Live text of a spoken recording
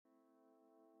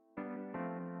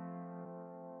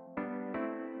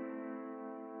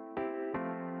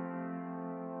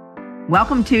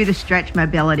Welcome to the Stretch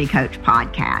Mobility Coach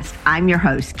podcast. I'm your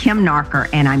host, Kim Narker,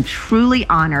 and I'm truly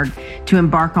honored to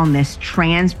embark on this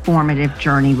transformative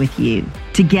journey with you.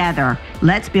 Together,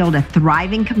 let's build a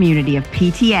thriving community of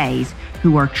PTAs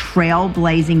who are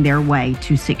trailblazing their way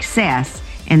to success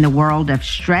in the world of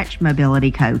stretch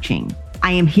mobility coaching.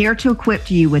 I am here to equip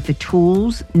you with the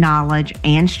tools, knowledge,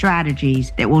 and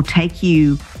strategies that will take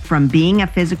you from being a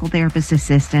physical therapist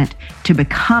assistant to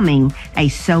becoming a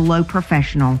solo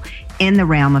professional in the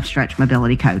realm of stretch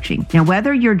mobility coaching. Now,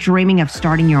 whether you're dreaming of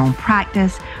starting your own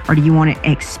practice, or do you want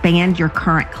to expand your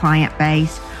current client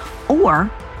base,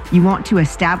 or you want to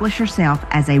establish yourself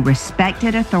as a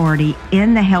respected authority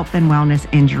in the health and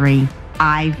wellness industry,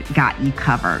 I've got you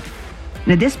covered.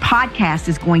 Now, this podcast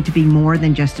is going to be more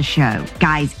than just a show.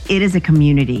 Guys, it is a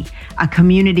community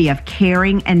of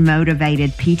caring and motivated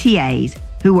PTAs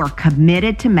who are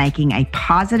committed to making a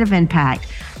positive impact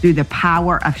through the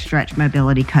power of stretch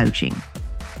mobility coaching.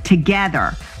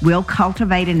 Together, we'll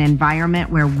cultivate an environment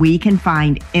where we can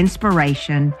find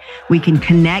inspiration, we can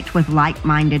connect with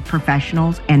like-minded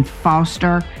professionals, and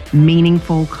foster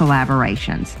meaningful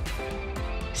collaborations.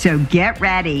 So get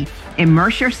ready,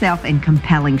 immerse yourself in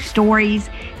compelling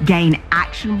stories, gain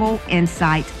actionable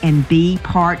insights, and be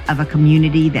part of a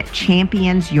community that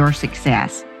champions your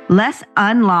success. Let's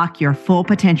unlock your full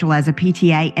potential as a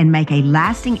PTA and make a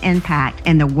lasting impact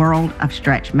in the world of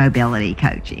stretch mobility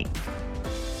coaching.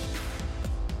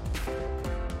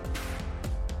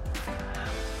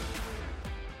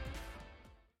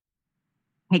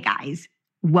 Hey guys,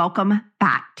 welcome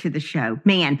back to the show.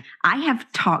 Man, I have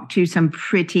talked to some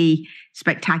pretty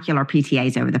spectacular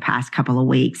PTAs over the past couple of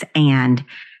weeks, and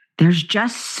there's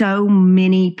just so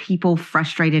many people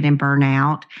frustrated and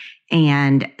burnout,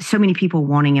 and so many people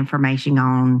wanting information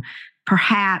on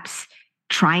perhaps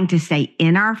trying to stay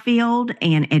in our field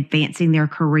and advancing their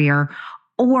career,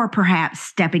 or perhaps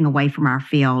stepping away from our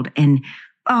field. And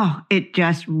it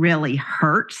just really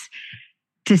hurts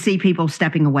to see people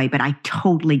stepping away, but I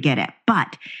totally get it.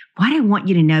 But what I want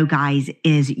you to know, guys,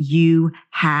 is you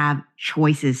have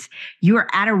choices. You are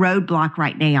at a roadblock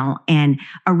right now, and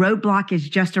a roadblock is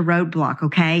just a roadblock,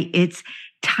 okay? It's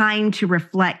time to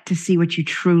reflect to see what you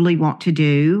truly want to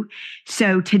do.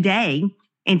 So today,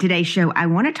 in today's show, I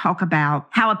want to talk about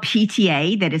how a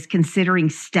PTA that is considering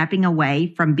stepping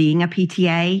away from being a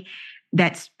PTA,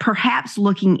 that's perhaps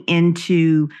looking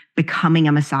into becoming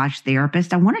a massage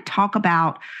therapist. I want to talk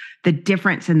about the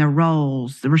difference in the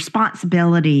roles, the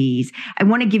responsibilities. I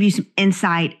want to give you some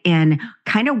insight in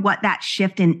kind of what that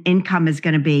shift in income is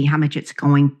going to be, how much it's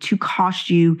going to cost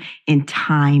you in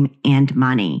time and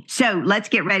money. So let's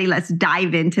get ready. Let's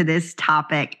dive into this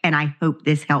topic, and I hope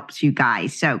this helps you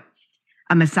guys. So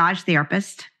a massage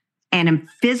therapist and a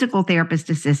physical therapist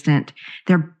assistant,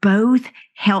 they're both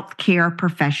healthcare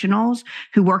professionals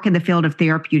who work in the field of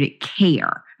therapeutic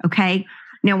care, okay?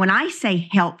 Now, when I say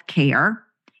healthcare,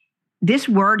 this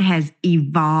word has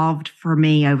evolved for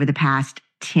me over the past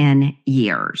 10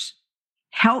 years.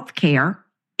 Healthcare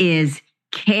is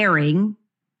caring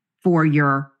for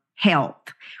your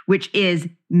health, which is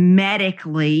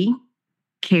medically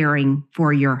caring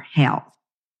for your health.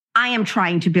 I am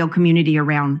trying to build community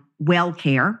around well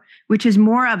care, which is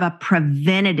more of a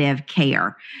preventative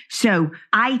care. So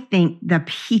I think the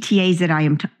PTAs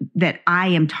that I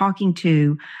am talking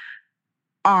to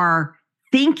are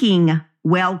thinking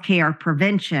well care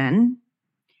prevention,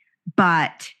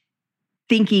 but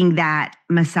thinking that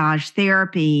massage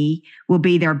therapy will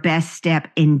be their best step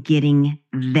in getting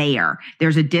there.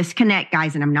 There's a disconnect,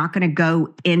 guys, and I'm not going to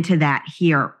go into that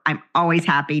here. I'm always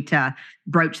happy to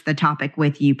broach the topic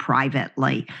with you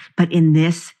privately. But in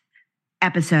this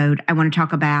episode, I want to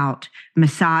talk about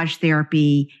massage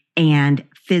therapy and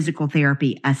physical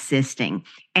therapy assisting.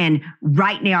 And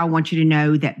right now, I want you to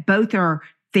know that both are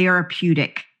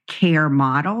therapeutic care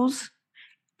models,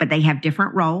 but they have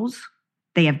different roles.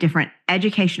 They have different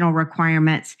educational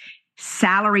requirements,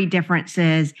 salary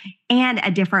differences, and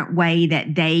a different way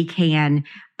that they can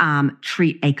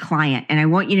treat a client. And I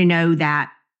want you to know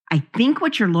that I think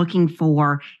what you're looking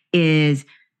for is,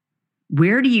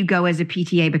 where do you go as a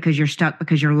PTA because you're stuck,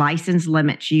 because your license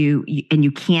limits you and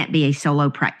you can't be a solo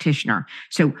practitioner.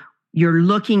 So you're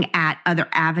looking at other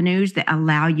avenues that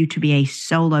allow you to be a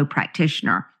solo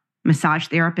practitioner. Massage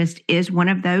therapist is one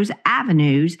of those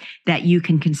avenues that you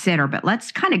can consider. But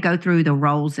let's kind of go through the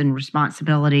roles and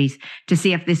responsibilities to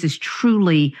see if this is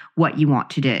truly what you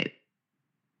want to do.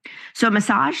 So a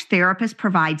massage therapist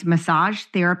provides massage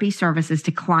therapy services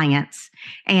to clients.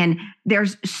 And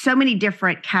there's so many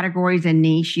different categories and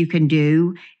niche you can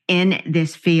do in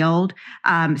this field.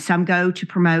 Some go to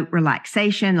promote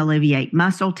relaxation, alleviate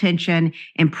muscle tension,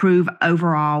 improve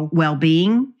overall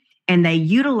well-being. And they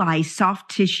utilize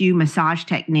soft tissue massage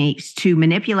techniques to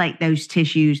manipulate those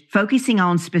tissues, focusing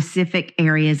on specific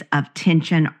areas of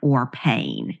tension or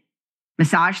pain.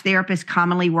 Massage therapists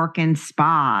commonly work in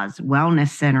spas, wellness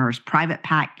centers, private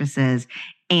practices,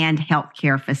 and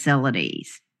healthcare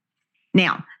facilities.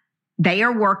 Now, they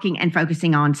are working and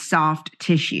focusing on soft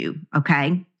tissue,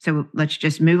 okay? So let's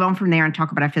just move on from there and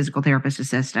talk about a physical therapist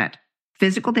assistant.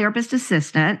 Physical therapist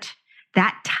assistant,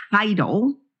 that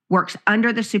title works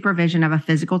under the supervision of a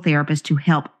physical therapist to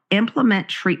help implement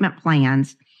treatment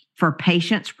plans for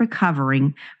patients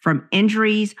recovering from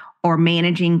injuries or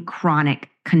managing chronic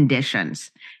conditions.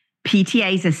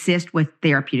 PTAs assist with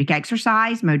therapeutic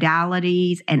exercise,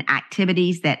 modalities, and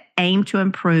activities that aim to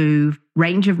improve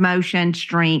range of motion,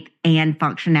 strength, and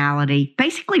functionality.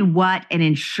 Basically, what an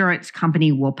insurance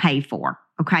company will pay for,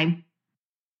 okay?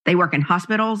 They work in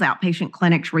hospitals, outpatient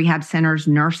clinics, rehab centers,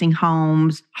 nursing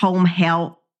homes, home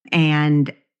health,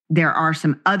 and there are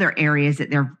some other areas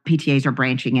that their PTAs are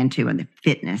branching into on the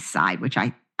fitness side, which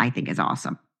I think is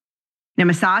awesome. Now,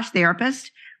 massage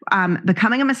therapist.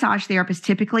 Becoming a massage therapist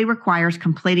typically requires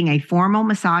completing a formal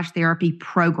massage therapy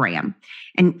program.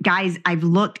 And guys, I've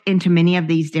looked into many of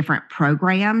these different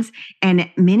programs, and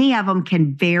many of them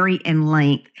can vary in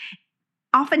length.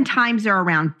 Oftentimes, they're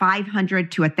around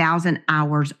 500 to 1,000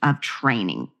 hours of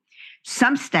training.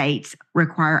 Some states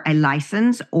require a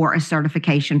license or a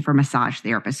certification for massage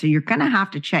therapists. So you're going to have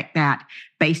to check that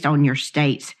based on your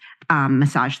state's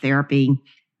massage therapy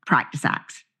practice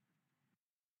acts.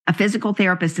 A physical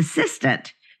therapist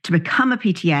assistant, to become a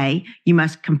PTA, you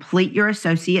must complete your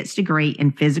associate's degree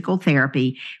in physical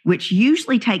therapy, which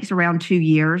usually takes around 2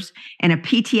 years. And a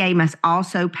PTA must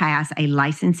also pass a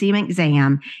licensing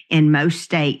exam in most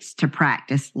states to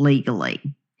practice legally.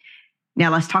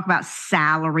 Now let's talk about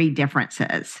salary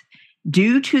differences.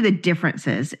 Due to the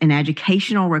differences in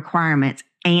educational requirements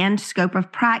and scope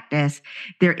of practice,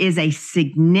 there is a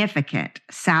significant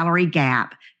salary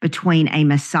gap between a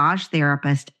massage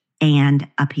therapist and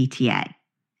a PTA.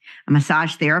 A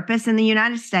massage therapist in the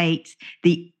United States,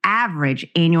 the average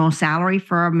annual salary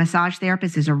for a massage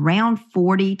therapist is around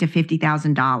 $40,000 to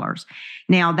 $50,000.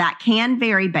 Now, that can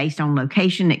vary based on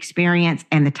location, experience,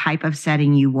 and the type of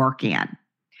setting you work in.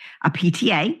 A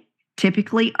PTA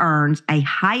typically earns a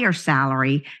higher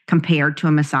salary compared to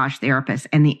a massage therapist,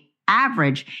 and the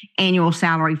average annual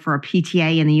salary for a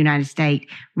PTA in the United States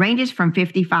ranges from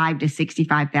 $55,000 to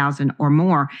 $65,000 or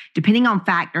more, depending on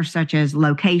factors such as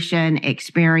location,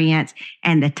 experience,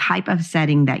 and the type of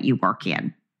setting that you work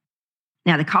in.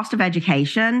 Now, the cost of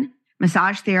education,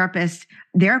 massage therapists,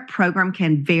 their program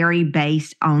can vary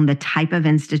based on the type of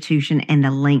institution and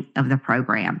the length of the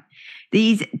program.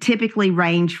 These typically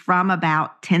range from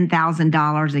about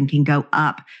 $10,000 and can go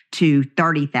up to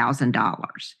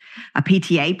 $30,000. A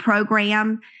PTA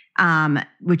program,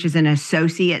 which is an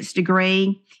associate's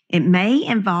degree, it may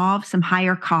involve some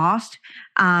higher cost.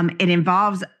 It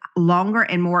involves longer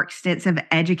and more extensive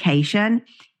education,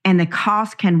 and the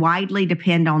cost can widely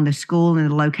depend on the school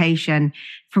and the location.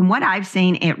 From what I've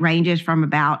seen, it ranges from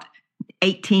about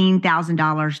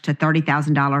 $18,000 to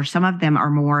 $30,000. Some of them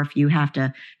are more if you have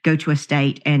to go to a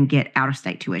state and get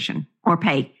out-of-state tuition or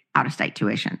pay out-of-state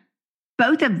tuition.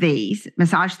 Both of these,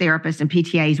 massage therapists and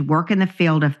PTAs, work in the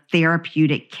field of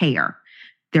therapeutic care.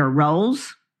 Their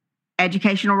roles,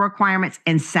 educational requirements,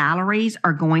 and salaries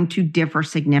are going to differ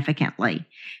significantly.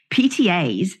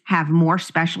 PTAs have more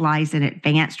specialized and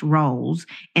advanced roles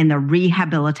in the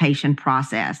rehabilitation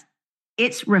process.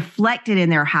 It's reflected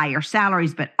in their higher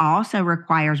salaries, but also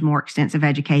requires more extensive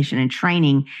education and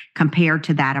training compared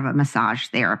to that of a massage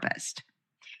therapist.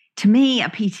 To me, a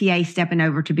PTA stepping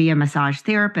over to be a massage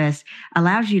therapist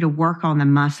allows you to work on the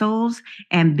muscles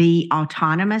and be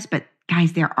autonomous. But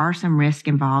guys, there are some risks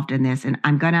involved in this. And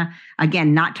I'm going to,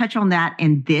 again, not touch on that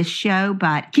in this show,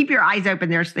 but keep your eyes open.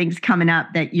 There's things coming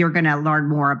up that you're going to learn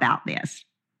more about this.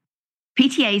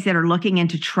 PTAs that are looking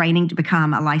into training to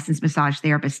become a licensed massage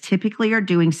therapist typically are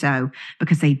doing so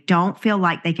because they don't feel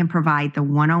like they can provide the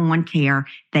one-on-one care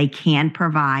they can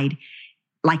provide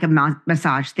like a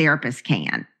massage therapist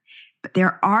can. But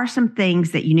there are some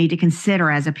things that you need to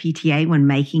consider as a PTA when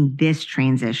making this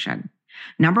transition.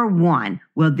 Number one,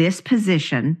 will this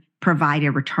position provide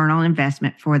a return on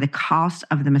investment for the cost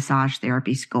of the massage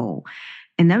therapy school?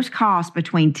 And those costs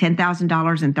between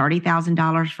 $10,000 and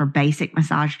 $30,000 for basic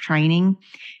massage training,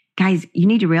 guys, you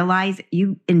need to realize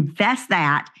you invest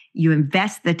that, you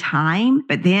invest the time,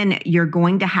 but then you're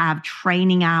going to have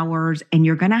training hours and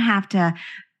you're going to have to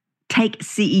take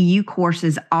CEU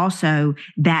courses also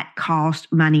that cost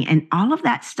money. And all of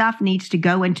that stuff needs to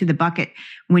go into the bucket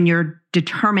when you're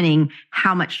determining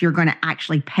how much you're going to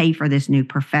actually pay for this new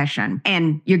profession.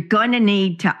 And you're going to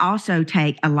need to also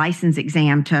take a license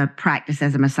exam to practice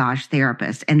as a massage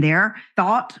therapist. And their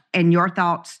thought and your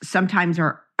thoughts sometimes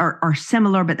are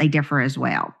similar, but they differ as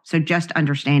well. So just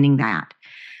understanding that.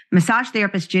 Massage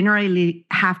therapists generally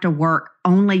have to work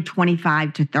only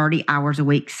 25 to 30 hours a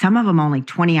week. Some of them only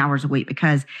 20 hours a week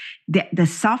because the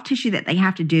soft tissue that they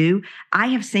have to do. I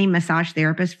have seen massage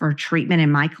therapists for treatment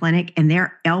in my clinic, and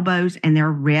their elbows and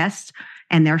their wrists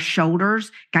and their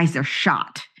shoulders, guys, they're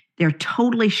shot. They're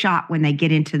totally shot when they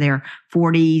get into their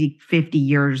 40, 50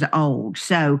 years old.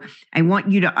 So I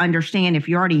want you to understand, if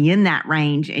you're already in that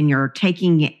range and you're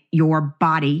taking your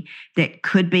body that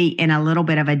could be in a little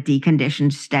bit of a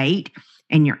deconditioned state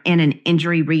and you're in an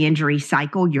injury, re-injury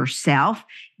cycle yourself,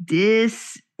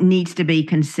 this needs to be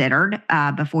considered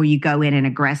before you go in and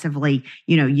aggressively,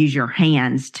 use your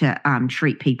hands to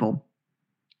treat people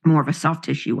more of a soft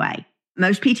tissue way.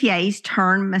 Most PTAs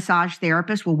turn massage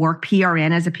therapists will work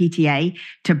PRN as a PTA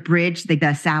to bridge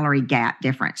the salary gap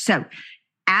difference. So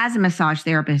as a massage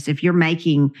therapist, if you're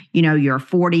making, your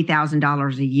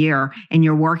 $40,000 a year and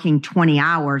you're working 20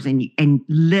 hours and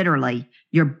literally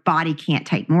your body can't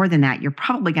take more than that, you're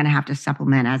probably going to have to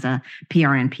supplement as a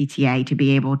PRN PTA to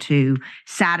be able to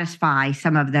satisfy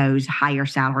some of those higher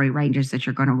salary ranges that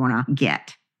you're going to want to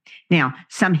get. Now,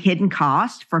 some hidden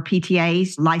costs for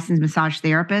PTAs, licensed massage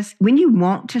therapists. When you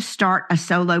want to start a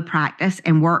solo practice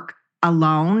and work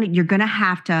alone, you're going to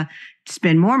have to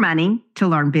spend more money to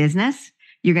learn business.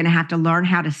 You're going to have to learn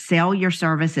how to sell your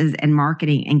services and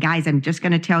marketing. And guys, I'm just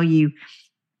going to tell you,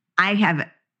 I have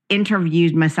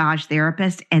interviewed massage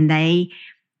therapists, and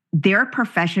their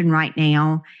profession right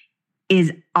now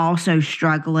is also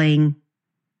struggling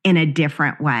in a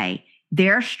different way.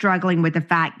 They're struggling with the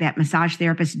fact that massage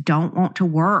therapists don't want to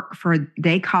work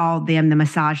they call them the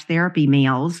massage therapy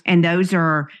meals. And those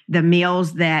are the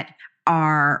meals that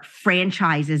are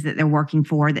franchises that they're working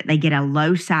for, that they get a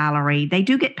low salary. They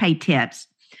do get paid tips,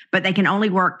 but they can only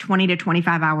work 20 to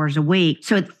 25 hours a week.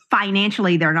 So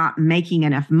financially, they're not making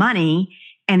enough money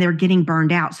and they're getting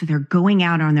burned out. So they're going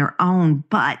out on their own,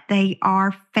 but they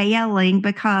are failing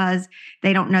because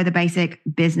they don't know the basic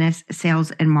business,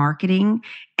 sales, and marketing.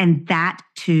 And that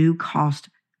too cost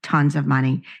tons of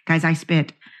money. Guys,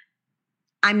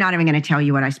 I'm not even going to tell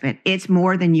you what I spent. It's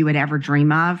more than you would ever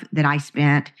dream of that I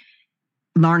spent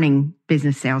learning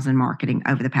business, sales, and marketing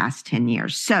over the past 10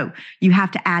 years. So you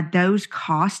have to add those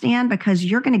costs in because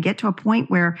you're going to get to a point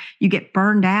where you get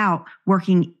burned out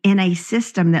working in a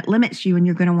system that limits you, and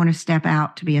you're going to want to step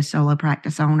out to be a solo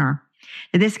practice owner.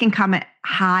 Now, this can come at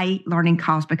high learning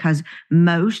costs because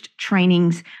most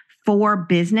trainings for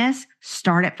business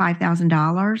start at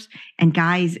 $5,000. And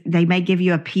guys, they may give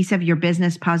you a piece of your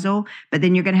business puzzle, but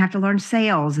then you're going to have to learn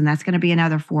sales, and that's going to be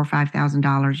another $4,000 or $5,000.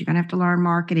 You're going to have to learn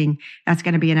marketing. That's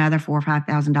going to be another $4,000 or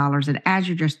 $5,000. And as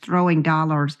you're just throwing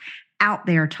dollars out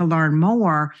there to learn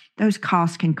more, those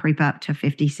costs can creep up to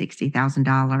 $50,000,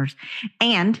 $60,000.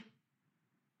 And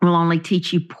will only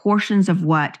teach you portions of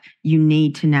what you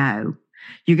need to know.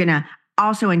 You're going to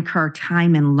also incur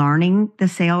time in learning the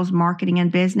sales, marketing,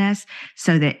 and business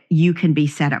so that you can be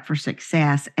set up for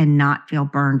success and not feel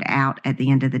burned out at the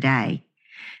end of the day.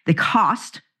 The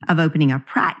cost of opening a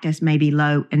practice may be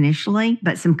low initially,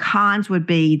 but some cons would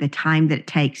be the time that it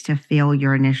takes to fill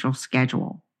your initial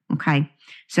schedule. Okay,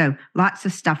 so lots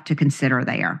of stuff to consider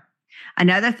there.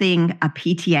 Another thing a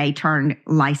PTA turned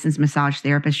licensed massage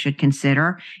therapist should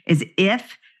consider is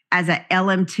if, as a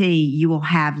LMT, you will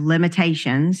have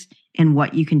limitations in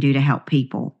what you can do to help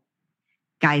people.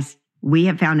 Guys, we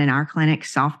have found in our clinic,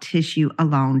 soft tissue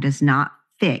alone does not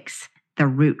fix the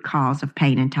root cause of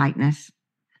pain and tightness,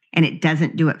 and it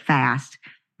doesn't do it fast.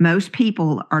 Most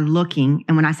people are looking,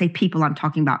 and when I say people, I'm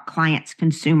talking about clients,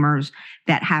 consumers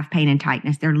that have pain and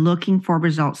tightness. They're looking for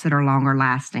results that are longer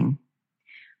lasting.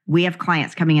 We have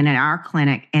clients coming in at our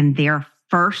clinic, and their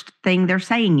first thing they're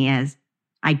saying is,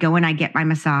 I go and I get my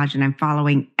massage and I'm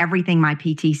following everything my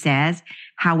PT says.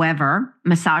 However,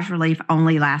 massage relief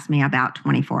only lasts me about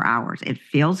 24 hours. It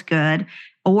feels good.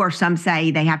 Or some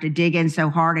say they have to dig in so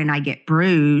hard and I get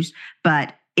bruised,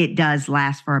 but it does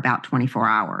last for about 24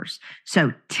 hours.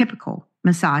 So typical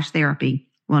massage therapy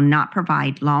will not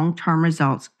provide long-term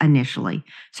results initially.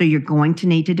 So you're going to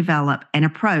need to develop an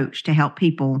approach to help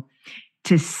people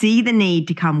to see the need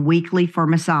to come weekly for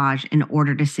massage in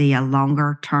order to see a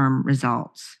longer term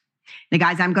results. Now,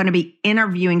 guys, I'm going to be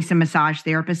interviewing some massage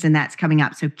therapists, and that's coming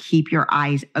up. So keep your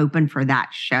eyes open for that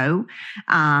show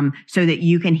so that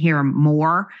you can hear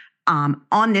more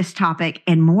on this topic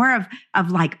and more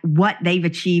of like what they've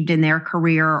achieved in their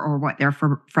career or what their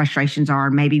frustrations are,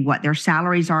 maybe what their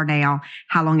salaries are now,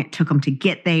 how long it took them to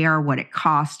get there, what it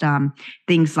cost them,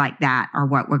 things like that are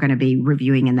what we're going to be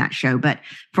reviewing in that show. But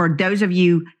for those of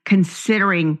you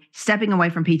considering stepping away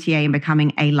from PTA and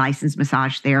becoming a licensed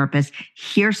massage therapist,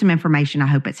 here's some information. I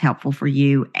hope it's helpful for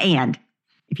you. And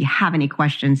if you have any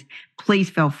questions, please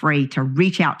feel free to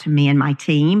reach out to me and my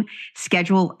team,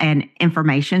 schedule an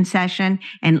information session,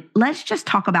 and let's just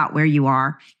talk about where you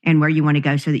are and where you want to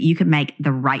go so that you can make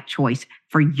the right choice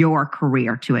for your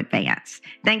career to advance.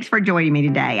 Thanks for joining me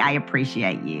today. I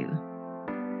appreciate you.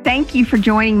 Thank you for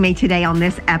joining me today on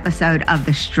this episode of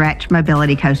the Stretch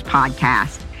Mobility Coach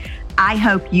podcast. I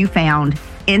hope you found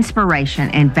inspiration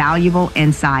and valuable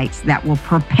insights that will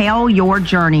propel your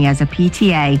journey as a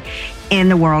PTA in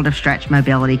the world of stretch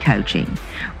mobility coaching.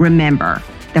 Remember,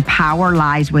 the power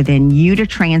lies within you to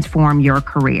transform your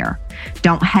career.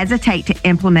 Don't hesitate to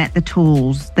implement the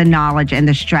tools, the knowledge, and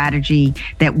the strategy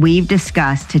that we've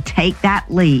discussed to take that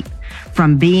leap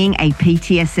from being a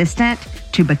PT assistant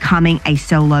to becoming a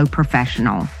solo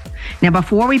professional. Now,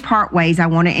 before we part ways, I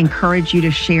want to encourage you to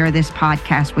share this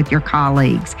podcast with your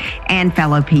colleagues and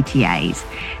fellow PTAs.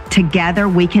 Together,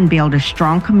 we can build a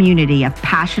strong community of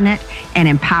passionate and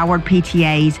empowered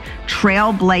PTAs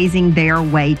trailblazing their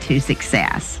way to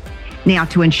success. Now,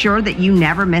 to ensure that you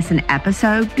never miss an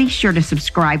episode, be sure to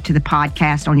subscribe to the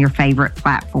podcast on your favorite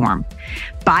platform.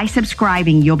 By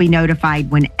subscribing, you'll be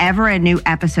notified whenever a new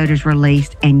episode is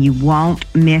released, and you won't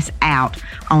miss out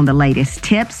on the latest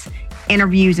tips,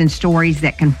 interviews, and stories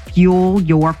that can fuel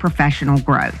your professional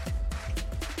growth.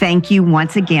 Thank you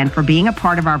once again for being a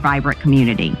part of our vibrant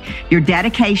community. Your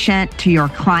dedication to your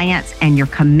clients and your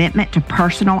commitment to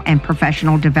personal and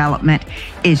professional development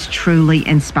is truly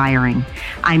inspiring.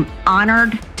 I'm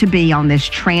honored to be on this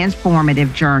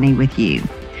transformative journey with you.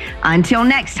 Until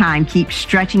next time, keep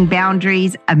stretching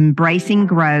boundaries, embracing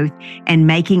growth, and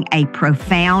making a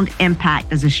profound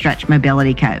impact as a stretch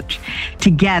mobility coach.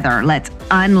 Together, let's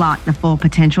unlock the full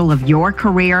potential of your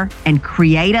career and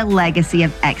create a legacy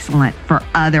of excellence for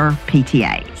other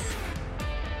PTAs.